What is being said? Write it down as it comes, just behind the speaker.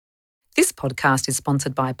This podcast is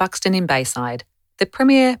sponsored by Buxton in Bayside, the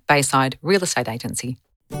premier Bayside real estate agency.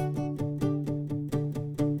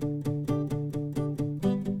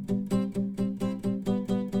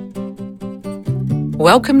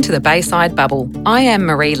 Welcome to the Bayside Bubble. I am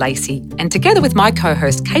Marie Lacey, and together with my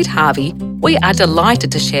co-host Kate Harvey, we are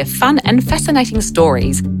delighted to share fun and fascinating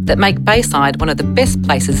stories that make Bayside one of the best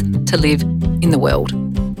places to live in the world.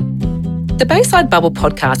 The Bayside Bubble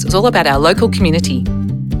podcast is all about our local community,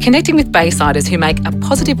 connecting with Baysiders who make a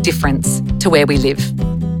positive difference to where we live.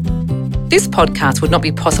 This podcast would not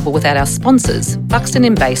be possible without our sponsors, Buxton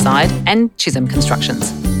in Bayside and Chisholm Constructions.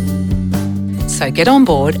 So get on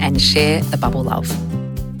board and share the bubble love.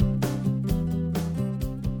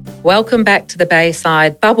 Welcome back to the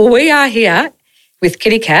Bayside Bubble. We are here with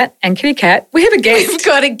Kitty Cat. And Kitty Cat, we have a guest. We've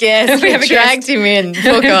got a guest. We dragged him in.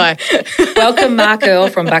 Poor guy. Welcome, Mark Earle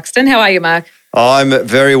from Buxton. How are you, Mark? I'm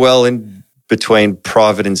very well in between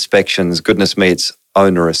private inspections. Goodness me, it's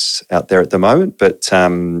onerous out there at the moment. But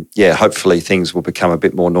hopefully things will become a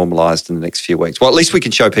bit more normalised in the next few weeks. Well, at least we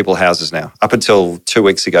can show people houses now. Up until 2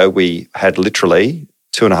 weeks ago, we had literally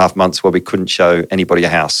 2.5 months where we couldn't show anybody a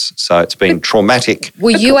house. So it's been traumatic.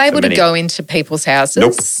 Were you able to go into people's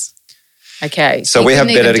houses? Nope. Okay. So we have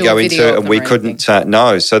better to go into and we couldn't,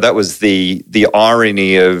 no. So that was the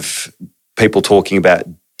irony of people talking about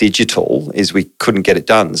digital is we couldn't get it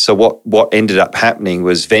done. So what ended up happening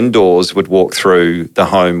was vendors would walk through the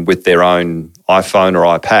home with their own iPhone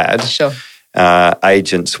or iPad. Sure.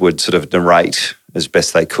 Agents would sort of narrate as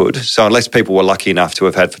best they could. So unless people were lucky enough to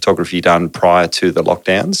have had photography done prior to the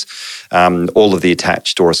lockdowns, all of the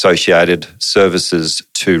attached or associated services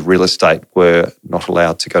to real estate were not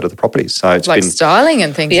allowed to go to the properties. So it's like been styling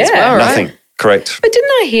and things as well, right? Nothing, correct. But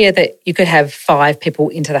didn't I hear that you could have 5 people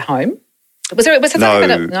into the home? Was there something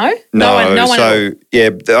about it? No? No one. So,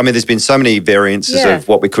 there's been so many variances of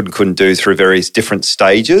what we could and couldn't do through various different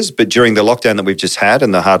stages. But during the lockdown that we've just had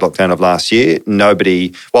and the hard lockdown of last year,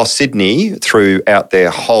 while Sydney, throughout their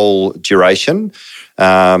whole duration,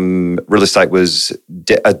 real estate was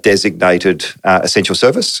a designated essential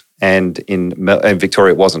service. And in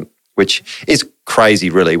Victoria, it wasn't, which is crazy,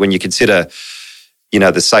 really, when you consider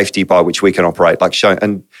the safety by which we can operate.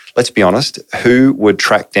 And let's be honest, who would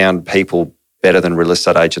track down people better than real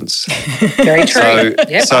estate agents? Very true.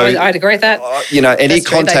 I'd agree with that. Any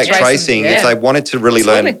contact tracing, if they wanted to really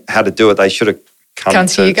learn how to do it, they should have come to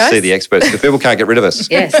see the experts because people can't get rid of us.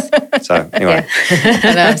 Yes. So anyway.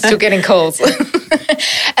 And still getting calls.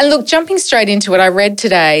 And look, jumping straight into it, I read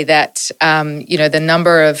today that, the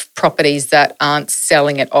number of properties that aren't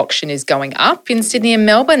selling at auction is going up in Sydney and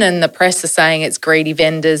Melbourne, and the press are saying it's greedy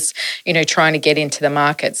vendors, trying to get into the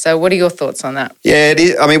market. So what are your thoughts on that? Yeah, it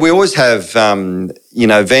is. I mean, we always have,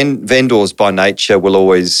 vendors by nature will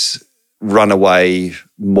always run away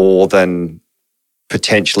more than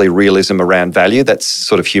potentially realism around value. That's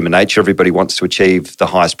sort of human nature. Everybody wants to achieve the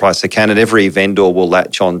highest price they can, and every vendor will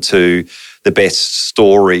latch on to the best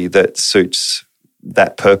story that suits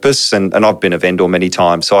that purpose. And I've been a vendor many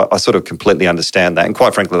times, so I sort of completely understand that. And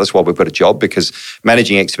quite frankly, that's why we've got a job, because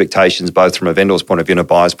managing expectations, both from a vendor's point of view and a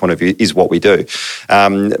buyer's point of view, is what we do.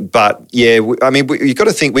 You've got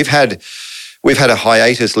to think we've had a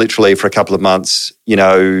hiatus literally for a couple of months.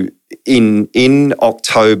 In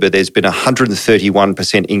October, there's been a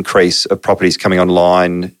 131% increase of properties coming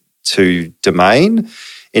online to Domain.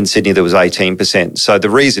 In Sydney, there was 18%. So the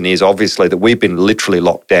reason is obviously that we've been literally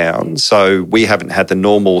locked down. So we haven't had the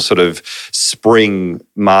normal sort of spring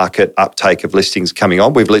market uptake of listings coming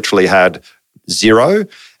on. We've literally had 0,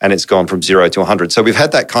 and it's gone from 0 to 100. So we've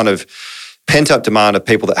had that kind of pent-up demand of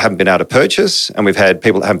people that haven't been able to purchase, and we've had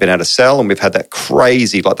people that haven't been able to sell, and we've had that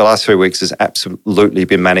crazy, the last 3 weeks has absolutely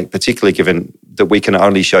been manic, particularly given that we can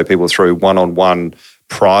only show people through one-on-one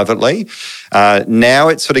privately. Now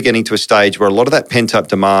it's sort of getting to a stage where a lot of that pent-up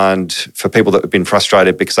demand for people that have been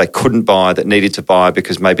frustrated because they couldn't buy, that needed to buy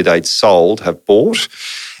because maybe they'd sold, have bought.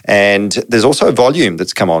 And there's also volume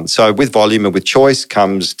that's come on. So with volume and with choice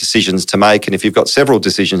comes decisions to make. And if you've got several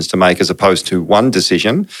decisions to make as opposed to one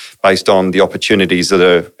decision based on the opportunities that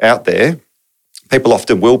are out there, people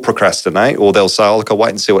often will procrastinate, or they'll say, I'll wait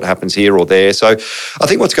and see what happens here or there. So I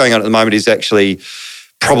think what's going on at the moment is actually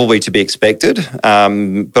probably to be expected.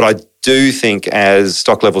 But I do think as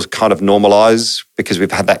stock levels kind of normalise, because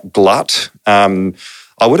we've had that glut,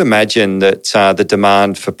 I would imagine that the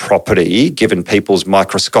demand for property, given people's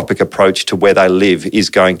microscopic approach to where they live,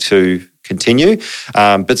 is going to continue.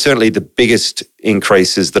 But certainly the biggest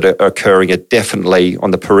increases that are occurring are definitely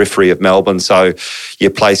on the periphery of Melbourne. So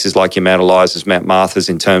your places like your Mount Eliza's, Mount Martha's,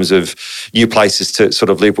 in terms of new places to sort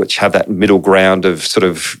of live, which have that middle ground of sort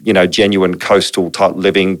of, genuine coastal type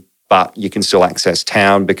living, but you can still access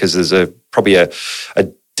town because there's probably a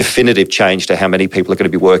definitive change to how many people are going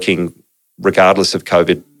to be working regardless of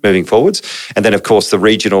COVID moving forwards. And then, of course, the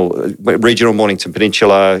regional Mornington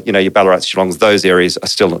Peninsula, your Ballarats, Geelongs, those areas are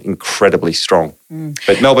still incredibly strong.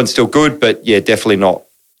 But Melbourne's still good, but yeah, definitely not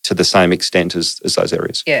to the same extent as those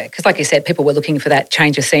areas. Yeah, because like you said, people were looking for that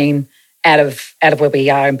change of scene out of where we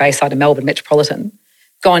are in Bayside and Melbourne Metropolitan,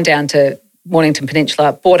 gone down to Mornington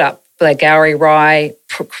Peninsula, bought up Blackgowrie, Rye,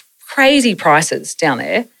 crazy prices down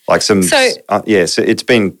there. Like so it's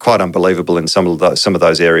been quite unbelievable in some of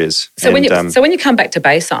those areas. So when you come back to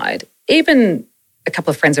Bayside, even a couple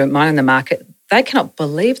of friends of mine in the market, they cannot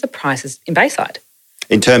believe the prices in Bayside.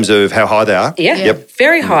 In terms of how high they are? Yeah, yep.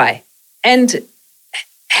 Very high. And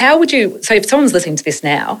how would you, so if someone's listening to this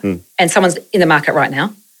now and someone's in the market right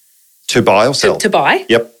now. To buy or sell? To buy.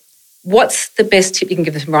 Yep. What's the best tip you can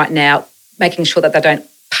give them right now, making sure that they don't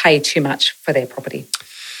pay too much for their property?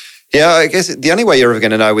 Yeah, I guess the only way you're ever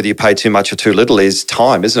going to know whether you pay too much or too little is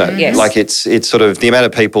time, isn't it? Yes. Like it's sort of the amount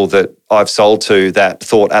of people that I've sold to that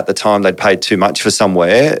thought at the time they'd paid too much for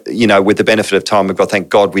somewhere, with the benefit of time, we've got, thank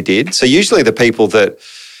God we did. So usually the people that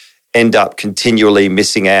end up continually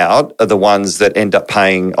missing out are the ones that end up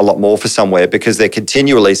paying a lot more for somewhere because they're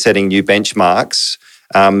continually setting new benchmarks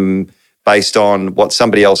based on what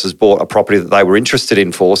somebody else has bought a property that they were interested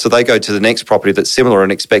in for. So they go to the next property that's similar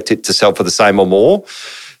and expect it to sell for the same or more.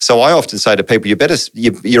 So I often say to people,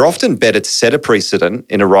 you're often better to set a precedent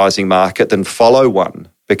in a rising market than follow one.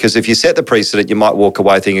 Because if you set the precedent, you might walk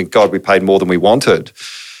away thinking, God, we paid more than we wanted.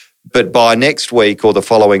 But by next week or the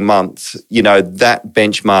following month, that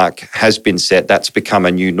benchmark has been set. That's become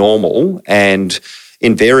a new normal. And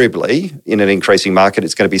invariably, in an increasing market,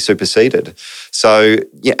 it's going to be superseded. So,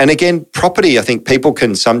 and again, property, I think people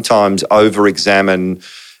can sometimes over-examine,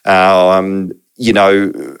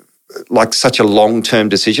 like such a long-term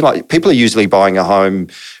decision. Like people are usually buying a home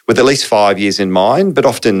with at least 5 years in mind, but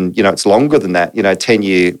often, it's longer than that,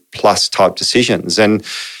 10-year plus type decisions. And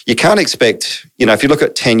you can't expect, if you look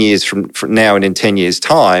at 10 years from now and in 10 years'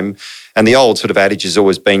 time, and the old sort of adage has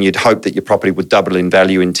always been you'd hope that your property would double in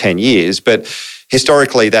value in 10 years. But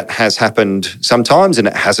historically, that has happened sometimes and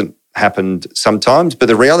it hasn't happened sometimes. But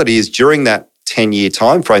the reality is during that 10-year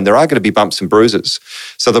time frame, there are going to be bumps and bruises.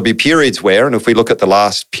 So there'll be periods where, and if we look at the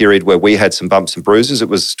last period where we had some bumps and bruises, it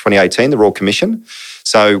was 2018, the Royal Commission.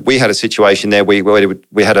 So we had a situation there where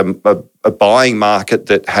we had a buying market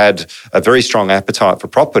that had a very strong appetite for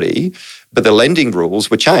property, but the lending rules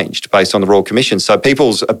were changed based on the Royal Commission. So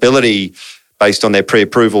people's ability based on their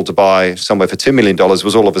pre-approval to buy somewhere for $2 million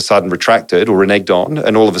was all of a sudden retracted or reneged on,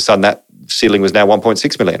 and all of a sudden that ceiling was now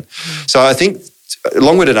 $1.6 million. So I think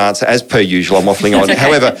long-winded answer, as per usual, I'm waffling on. Okay.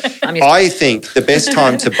 However, I think the best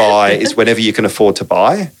time to buy is whenever you can afford to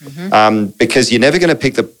buy, because you're never going to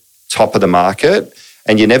pick the top of the market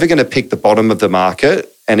and you're never going to pick the bottom of the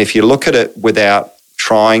market. And if you look at it without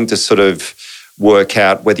trying to sort of work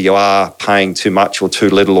out whether you are paying too much or too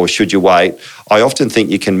little or should you wait, I often think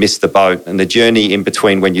you can miss the boat. And the journey in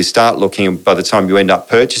between when you start looking and by the time you end up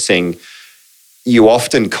purchasing, you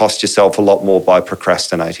often cost yourself a lot more by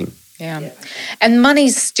procrastinating. Yeah. And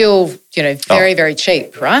money's still, very, very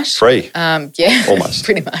cheap, right? Free. Almost.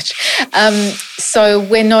 Pretty much. So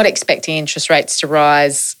we're not expecting interest rates to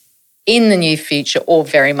rise in the near future or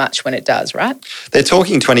very much when it does, right? They're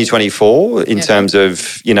talking 2024 in terms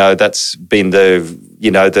of, that's been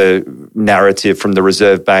the narrative from the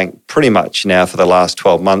Reserve Bank pretty much now for the last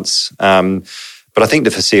 12 months. But I think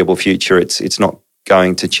the foreseeable future, it's not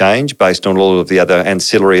going to change based on all of the other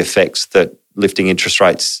ancillary effects that lifting interest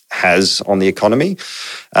rates has on the economy.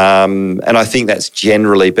 And I think that's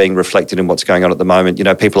generally being reflected in what's going on at the moment.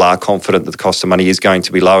 People are confident that the cost of money is going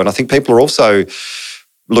to be low. And I think people are also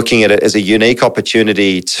looking at it as a unique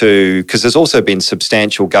opportunity because there's also been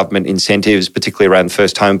substantial government incentives, particularly around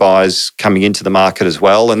first home buyers coming into the market as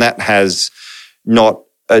well. And that has not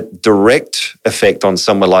a direct effect on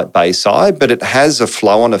somewhere like Bayside, but it has a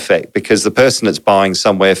flow-on effect because the person that's buying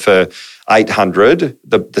somewhere for $800,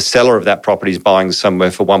 the seller of that property is buying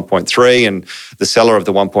somewhere for 1.3, and the seller of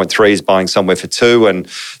the 1.3 is buying somewhere for 2, and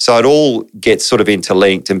so it all gets sort of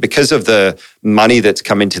interlinked. And because of the money that's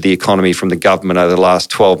come into the economy from the government over the last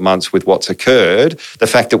 12 months with what's occurred, the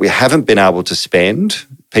fact that we haven't been able to spend,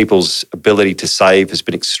 people's ability to save has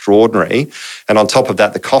been extraordinary, and on top of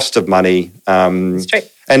that, the cost of money.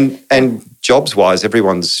 And jobs-wise,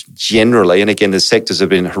 everyone's generally, and again, the sectors have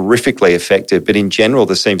been horrifically affected, but in general,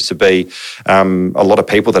 there seems to be a lot of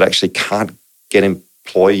people that actually can't get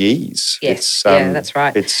employees. Yes, that's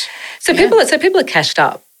right. So people are cashed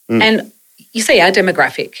up, and you see our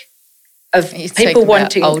demographic. of You're people talking about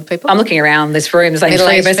wanting old people? I'm looking around this room. There's only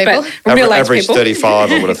three of us, Middle-aged but middle-aged Average people.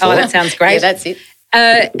 35, I would have thought. Oh, that sounds great. Yeah, that's it.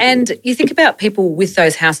 And you think about people with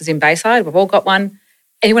those houses in Bayside. We've all got one,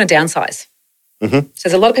 and you want to downsize. Mm-hmm. So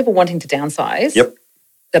there's a lot of people wanting to downsize. Yep.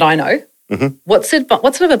 That I know. Mm-hmm. What sort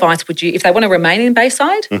of advice would you, if they want to remain in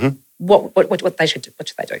Bayside, Mm-hmm. what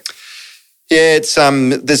should they do? Yeah, it's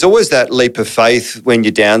there's always that leap of faith when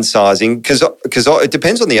you're downsizing because it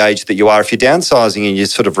depends on the age that you are. If you're downsizing and you're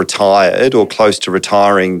sort of retired or close to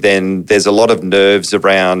retiring, then there's a lot of nerves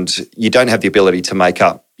around. You don't have the ability to make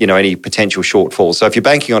up, any potential shortfall. So if you're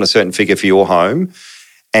banking on a certain figure for your home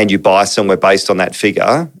and you buy somewhere based on that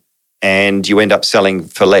figure and you end up selling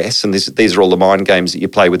for less, and these are all the mind games that you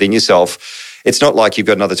play within yourself, it's not like you've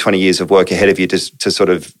got another 20 years of work ahead of you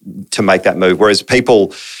to make that move. Whereas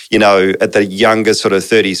people, at the younger sort of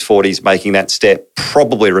 30s, 40s making that step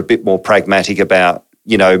probably are a bit more pragmatic about,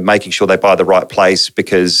 making sure they buy the right place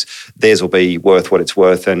because theirs will be worth what it's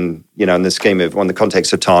worth. And, in the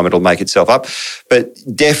context of time, it'll make itself up. But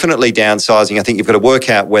definitely downsizing, I think you've got to work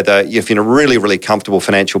out whether if you're in a really, really comfortable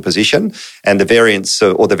financial position and the variance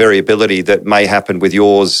or the variability that may happen with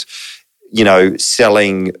yours,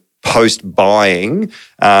 selling post-buying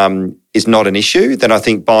is not an issue, then I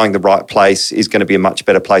think buying the right place is going to be a much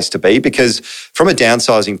better place to be because from a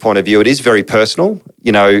downsizing point of view, it is very personal,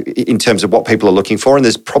 in terms of what people are looking for. And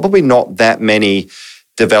there's probably not that many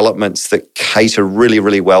developments that cater really,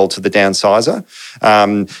 really well to the downsizer.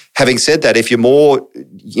 Having said that, if you're more,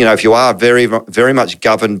 if you are very, very much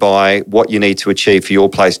governed by what you need to achieve for your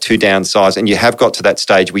place to downsize and you have got to that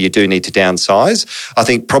stage where you do need to downsize, I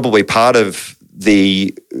think probably part of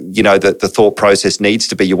the thought process needs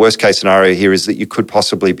to be your worst case scenario here is that you could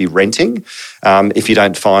possibly be renting if you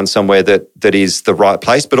don't find somewhere that is the right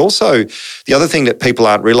place. But also the other thing that people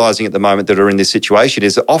aren't realising at the moment that are in this situation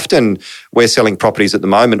is that often we're selling properties at the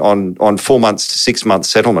moment on 4 months to 6 month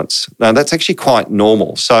settlements. Now that's actually quite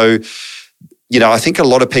normal. So I think a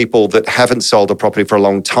lot of people that haven't sold a property for a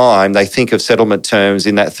long time, they think of settlement terms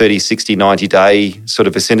in that 30, 60, 90-day sort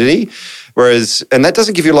of vicinity. And that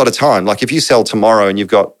doesn't give you a lot of time. Like if you sell tomorrow and you've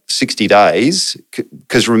got 60 days,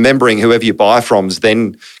 because remembering whoever you buy from's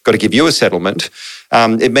then got to give you a settlement,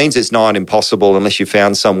 it means it's nigh on impossible unless you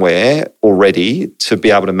found somewhere already to be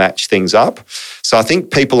able to match things up. So I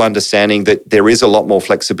think people understanding that there is a lot more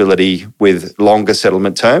flexibility with longer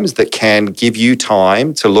settlement terms that can give you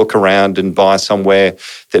time to look around and buy somewhere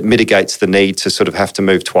that mitigates the need to sort of have to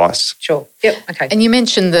move twice. Sure. Yep. Okay. And you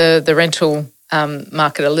mentioned the rental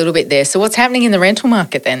market a little bit there. So what's happening in the rental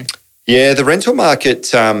market then? Yeah, the rental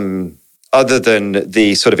market, other than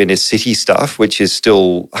the sort of inner city stuff, which is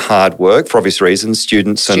still hard work for obvious reasons,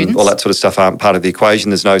 students and all that sort of stuff aren't part of the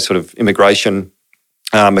equation. There's no sort of immigration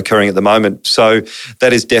occurring at the moment. So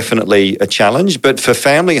that is definitely a challenge. But for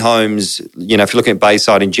family homes, if you're looking at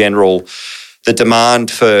Bayside in general, the demand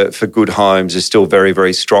for good homes is still very,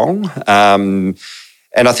 very strong.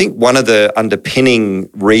 And I think one of the underpinning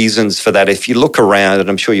reasons for that, if you look around, and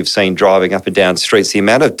I'm sure you've seen driving up and down streets, the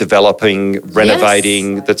amount of developing,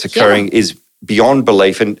 renovating that's occurring is beyond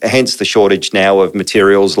belief, and hence the shortage now of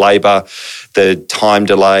materials, labour, the time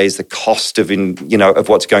delays, the cost of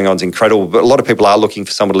what's going on is incredible. But a lot of people are looking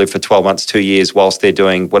for someone to live for 12 months, 2 years whilst they're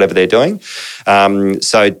doing whatever they're doing.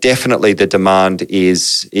 So definitely the demand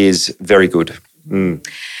is very good. Mm.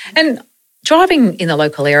 And driving in the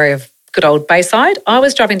local area of good old Bayside, I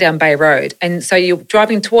was driving down Bay Road, and so you're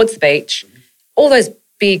driving towards the beach, all those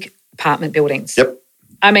big apartment buildings. Yep.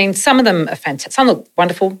 I mean, some of them are fantastic. Some look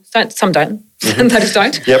wonderful, some don't. They just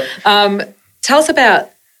don't. Yep. Tell us about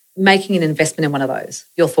making an investment in one of those,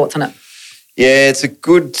 your thoughts on it. Yeah, it's a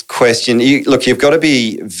good question. You've got to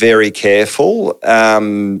be very careful.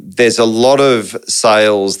 There's a lot of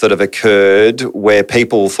sales that have occurred where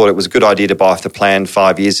people thought it was a good idea to buy off the plan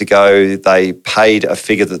 5 years ago. They paid a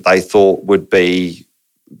figure that they thought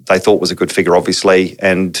was a good figure, obviously,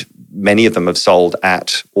 and many of them have sold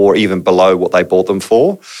at or even below what they bought them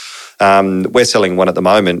for. We're selling one at the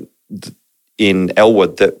moment in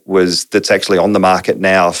Elwood that's actually on the market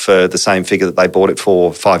now for the same figure that they bought it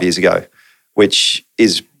for 5 years ago, which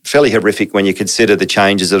is fairly horrific when you consider the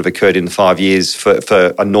changes that have occurred in the 5 years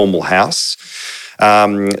for a normal house.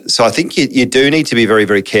 So I think you do need to be very,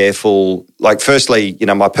 very careful. Like, firstly,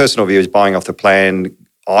 my personal view is buying off the plan.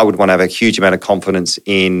 I would want to have a huge amount of confidence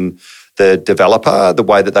in the developer, the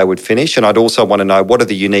way that they would finish. And I'd also want to know what are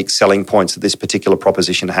the unique selling points that this particular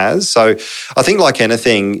proposition has. So I think like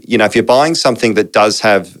anything, if you're buying something that does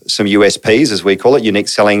have some USPs, as we call it, unique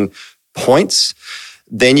selling points,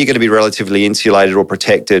 then you're going to be relatively insulated or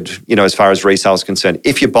protected, as far as resale is concerned.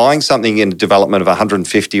 If you're buying something in a development of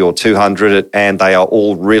 150 or 200 and they are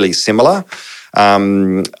all really similar,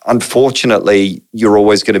 unfortunately, you're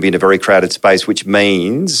always going to be in a very crowded space, which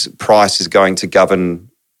means price is going to govern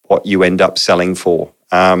what you end up selling for.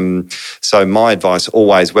 So my advice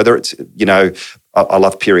always, whether it's, I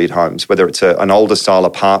love period homes, whether it's an older style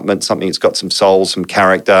apartment, something that's got some soul, some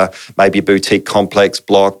character, maybe a boutique complex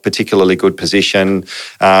block, particularly good position.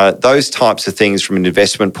 Those types of things from an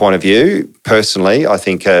investment point of view, personally, I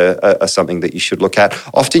think are something that you should look at.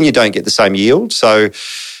 Often you don't get the same yield. So,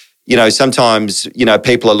 sometimes,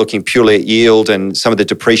 people are looking purely at yield and some of the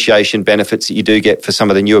depreciation benefits that you do get for some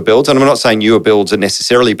of the newer builds. And I'm not saying newer builds are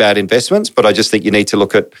necessarily bad investments, but I just think you need to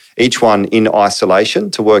look at each one in isolation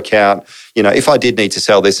to work out, if I did need to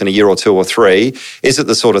sell this in a year or two or three, is it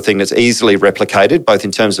the sort of thing that's easily replicated, both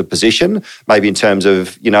in terms of position, maybe in terms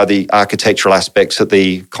of, the architectural aspects that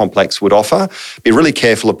the complex would offer. Be really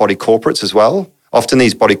careful of body corporates as well. Often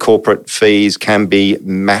these body corporate fees can be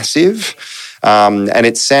massive. And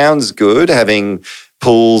it sounds good having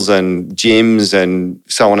pools and gyms and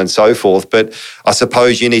so on and so forth, but I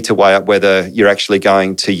suppose you need to weigh up whether you're actually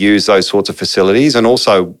going to use those sorts of facilities, and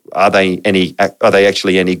also are they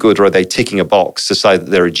actually any good, or are they ticking a box to say that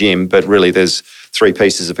they're a gym, but really there's 3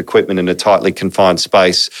 pieces of equipment in a tightly confined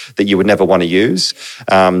space that you would never want to use.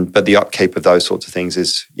 But the upkeep of those sorts of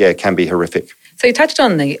things can be horrific. So you touched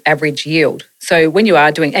on the average yield. So when you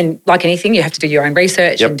are doing, and like anything, you have to do your own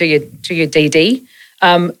research and do your DD.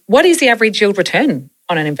 What is the average yield return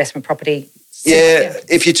on an investment property?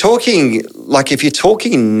 If you're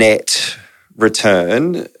talking net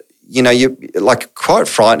return, you quite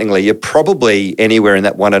frighteningly, you're probably anywhere in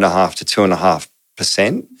that 1.5 to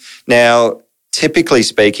 2.5%. Now, typically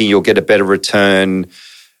speaking, you'll get a better return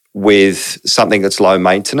with something that's low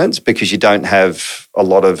maintenance because you don't have a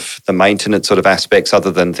lot of the maintenance sort of aspects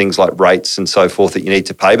other than things like rates and so forth that you need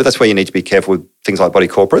to pay. But that's where you need to be careful with things like body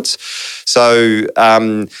corporates. So,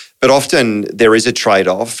 but often there is a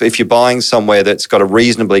trade-off. If you're buying somewhere that's got a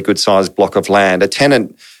reasonably good sized block of land, a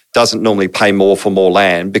tenant doesn't normally pay more for more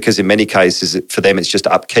land because in many cases for them it's just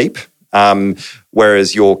upkeep.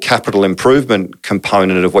 Whereas your capital improvement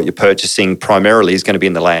component of what you're purchasing primarily is going to be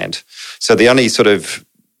in the land. So the only sort of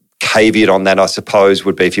caveat on that, I suppose,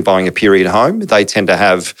 would be if you're buying a period home, they tend to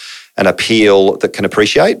have an appeal that can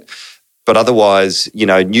appreciate. But otherwise,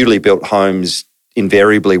 newly built homes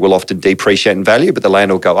invariably will often depreciate in value, but the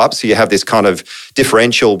land will go up. So you have this kind of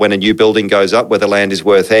differential when a new building goes up where the land is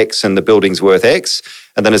worth X and the building's worth X.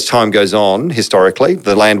 And then as time goes on, historically,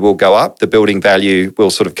 the land will go up, the building value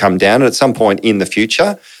will sort of come down. And at some point in the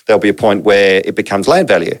future, there'll be a point where it becomes land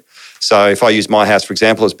value. So if I use my house, for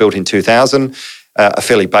example, it's built in 2000, a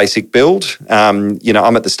fairly basic build. I'm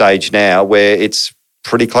at the stage now where it's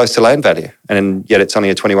pretty close to land value, and yet it's only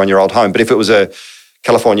a 21-year-old home. But if it was a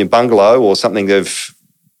Californian bungalow or something of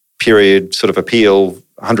period sort of appeal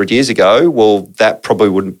 100 years ago, well, that probably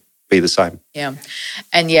wouldn't be the same. Yeah.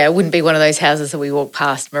 And it wouldn't be one of those houses that we walk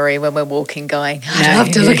past, Marie, when we're walking going, I'd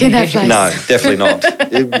love to look in that place. No, definitely not.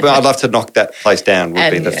 I'd love to knock that place down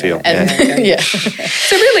would be the feel.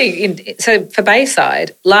 So really, for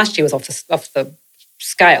Bayside, last year was off the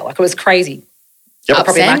scale. Like it was crazy. Yep.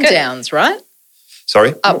 Ups and downs, right?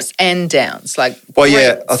 Sorry? Ups and downs. I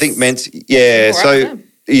think so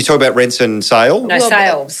you talk about rents and sale? No,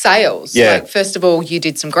 sales. Sales. Yeah. First of all, you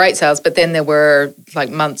did some great sales, but then there were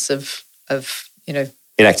months of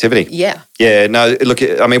inactivity. Yeah. Yeah, no, look,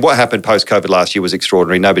 what happened post-COVID last year was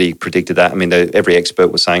extraordinary. Nobody predicted that. Every expert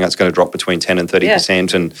was saying it's going to drop between 10 and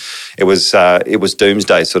 30%, and it was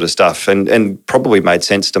doomsday sort of stuff, and probably made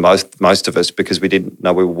sense to most of us because we didn't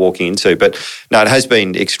know we were walking into. But no, it has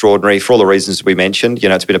been extraordinary for all the reasons we mentioned.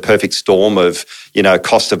 It's been a perfect storm of,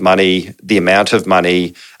 cost of money, the amount of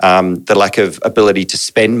money, the lack of ability to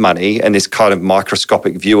spend money, and this kind of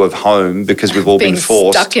microscopic view of home because we've all been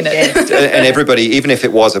forced. Stuck in it. And everybody, even if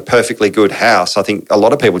it was a perfectly good house, I think a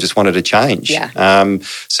lot of people just wanted to change. Yeah.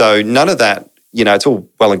 So none of that, it's all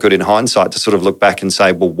well and good in hindsight to sort of look back and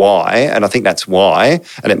say, well, why? And I think that's why,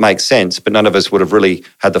 and it makes sense, but none of us would have really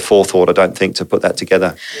had the forethought, I don't think, to put that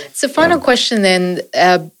together. So final question then,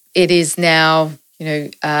 it is now,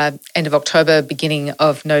 end of October, beginning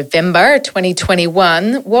of November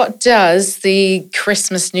 2021. What does the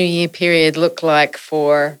Christmas New Year period look like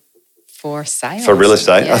for sales? For real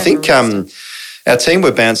estate? I think our team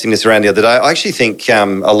were bouncing this around the other day. I actually think a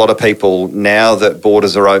lot of people, now that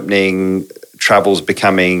borders are opening, travel's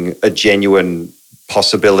becoming a genuine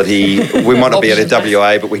possibility. We might not be at a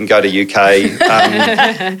WA, but we can go to UK.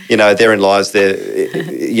 Therein lies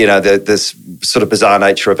the sort of bizarre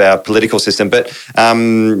nature of our political system. But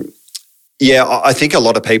I think a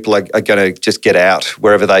lot of people are going to just get out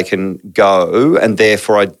wherever they can go, and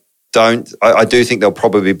therefore I do think there'll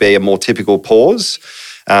probably be a more typical pause.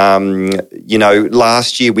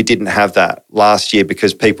 Last year we didn't have that. Last year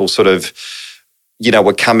because people sort of,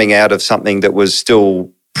 were coming out of something that was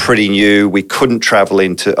still pretty new. We couldn't travel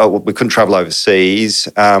overseas.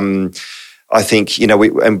 I think,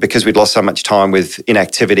 and because we'd lost so much time with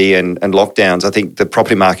inactivity and lockdowns, I think the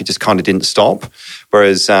property market just kind of didn't stop.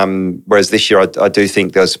 Whereas this year, I do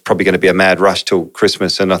think there's probably going to be a mad rush till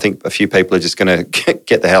Christmas, and I think a few people are just going to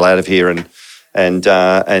get the hell out of here and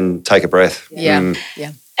take a breath. Yeah.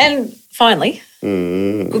 And finally,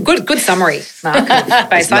 good summary, Mark.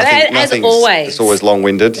 Bayside, as always. It's always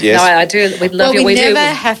long-winded. Yes. No, I do. We love you. We never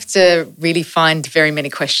have to really find very many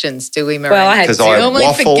questions, do we, Marie? Well, I had to. I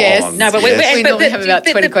waffle on. No, but we normally have about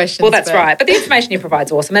 20 questions. Well, that's right. But the information you provide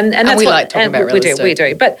is awesome, and that's we like talking about real estate. We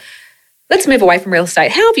do. But let's move away from real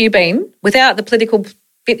estate. How have you been without the political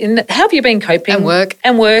bit? How have you been coping? And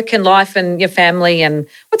work and life and your family, and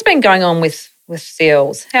what's been going on with the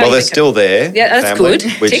Earles? They're still there. Yeah, that's family, good.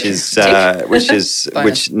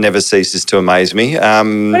 Which never ceases to amaze me.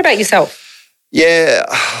 What about yourself? Yeah,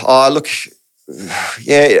 I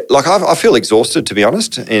feel exhausted, to be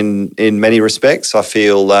honest. In many respects, I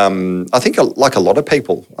feel. I think like a lot of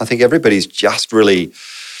people, I think everybody's just really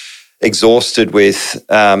exhausted with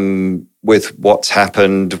what's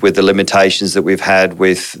happened, with the limitations that we've had,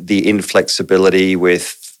 with the inflexibility,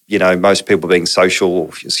 with most people being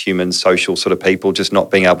social, as humans, social sort of people, just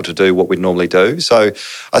not being able to do what we'd normally do. So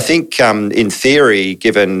I think in theory,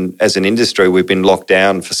 given as an industry we've been locked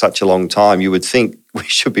down for such a long time, you would think we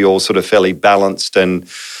should be all sort of fairly balanced and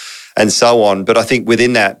so on. But I think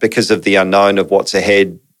within that, because of the unknown of what's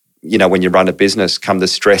ahead, when you run a business, come the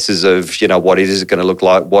stresses of, what is it going to look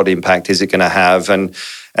like? What impact is it going to have? And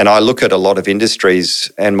I look at a lot of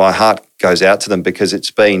industries and my heart goes out to them because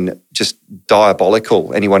it's been just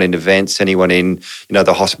diabolical. Anyone in events, anyone in,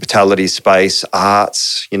 the hospitality space,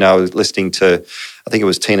 arts, listening to, I think it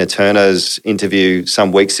was Tina Turner's interview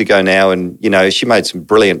some weeks ago now, and, she made some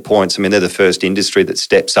brilliant points. I mean, they're the first industry that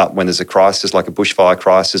steps up when there's a crisis, like a bushfire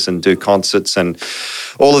crisis, and do concerts and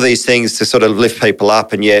all of these things to sort of lift people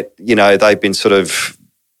up. And yet, they've been sort of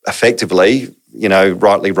effectively,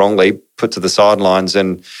 rightly, wrongly put to the sidelines.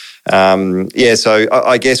 And so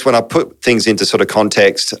I guess when I put things into sort of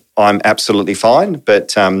context, I'm absolutely fine.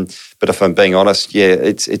 But if I'm being honest,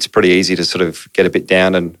 it's pretty easy to sort of get a bit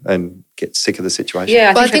down and get sick of the situation.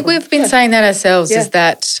 Yeah, I think we've been saying that ourselves, is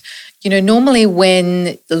that, normally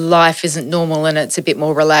when life isn't normal and it's a bit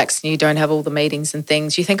more relaxed and you don't have all the meetings and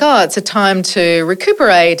things, you think, it's a time to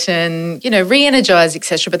recuperate and, re-energise,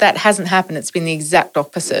 etc. But that hasn't happened. It's been the exact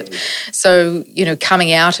opposite. So,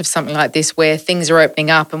 coming out of something like this where things are opening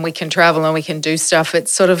up and we can travel and we can do stuff,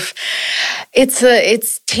 it's sort of,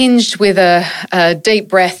 it's tinged with a deep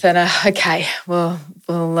breath and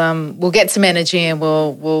we'll get some energy and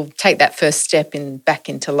we'll take that first step back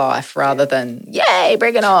into life rather than, yay,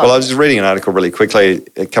 bring it on. Well, I was reading an article really quickly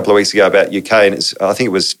a couple of weeks ago about UK, and I think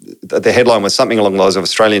it was, the headline was something along the lines of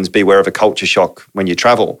Australians beware of a culture shock when you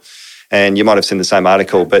travel. And you might have seen the same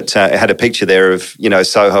article, but it had a picture there of,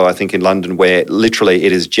 Soho, I think in London, where literally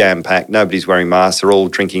it is jam-packed. Nobody's wearing masks. They're all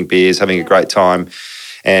drinking beers, having a great time.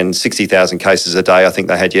 And 60,000 cases a day, I think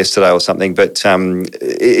they had yesterday or something. But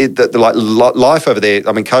life over there,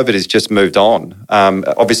 I mean, COVID has just moved on.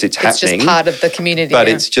 Obviously, it's happening. It's just part of the community. But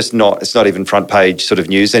it's just not. It's not even front page sort of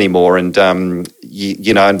news anymore. And and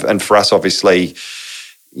for us, obviously,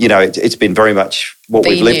 it's been very much what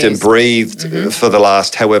we've lived and breathed for the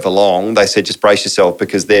last however long. They said just brace yourself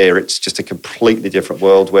because it's just a completely different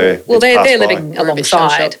world where they're living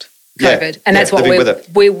alongside COVID, and that's what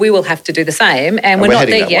we will have to do the same. And we're not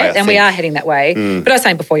there yet, and we are heading that way. But I was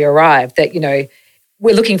saying before you arrived that,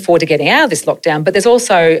 we're looking forward to getting out of this lockdown, but there's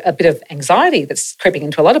also a bit of anxiety that's creeping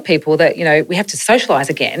into a lot of people that, we have to socialise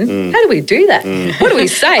again. How do we do that? What do we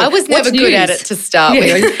say? I was never good at it to start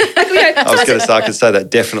with. I was going to say, I could say that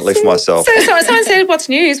definitely for myself. So someone said, what's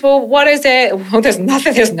news? Well, what is there? Well, there's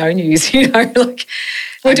nothing. There's no news,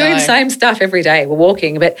 We're doing the same stuff every day. We're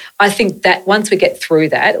walking. But I think that once we get through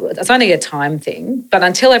that, it's only a time thing. But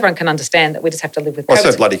until everyone can understand that, we just have to live with it. Well, it's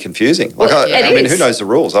so bloody confusing. I mean, who knows the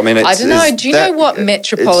rules? I mean, I don't know. Do you know what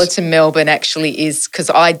metropolitan Melbourne actually is? Because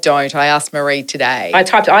I don't. I asked Marie today. I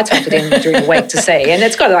typed it in during the week to see. And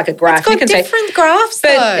it's got like a graph. It's got different graphs,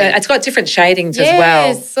 but it's got different shadings as well.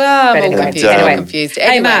 Yes, I'm all confused.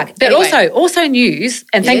 Hey, Mark, but also news,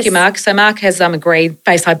 and thank you, Mark. So Mark has agreed,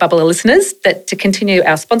 Bayside Bubble listeners, that to continue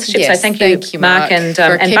our sponsorship. Yes, so thank you, Mark, and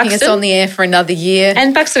keeping Buxton. us on the air for another year.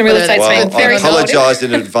 And Buxton Real Estate's been very supportive. I apologise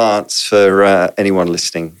in advance for anyone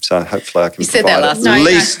listening. So hopefully I can provide some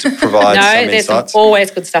there's insights.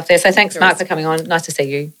 Always good stuff there. So thanks, Mark, for coming on. Nice to see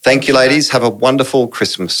you. Thank you, ladies. Have a wonderful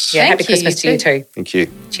Christmas. Yeah, happy Christmas to you too. Thank you.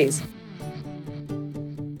 Cheers.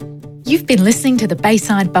 You've been listening to the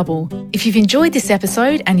Bayside Bubble. If you've enjoyed this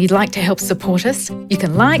episode and you'd like to help support us, you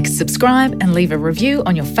can like, subscribe and leave a review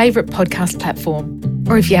on your favourite podcast platform.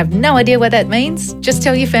 Or if you have no idea what that means, just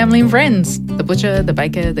tell your family and friends. The butcher, the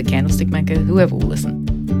baker, the candlestick maker, whoever will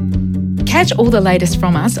listen. Catch all the latest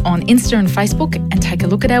from us on Insta and Facebook and take a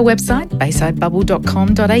look at our website,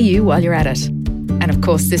 baysidebubble.com.au, while you're at it. And of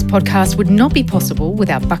course, this podcast would not be possible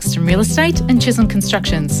without Buxton Real Estate and Chisholm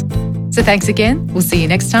Constructions. So thanks again. We'll see you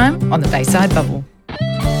next time on the Bayside Bubble.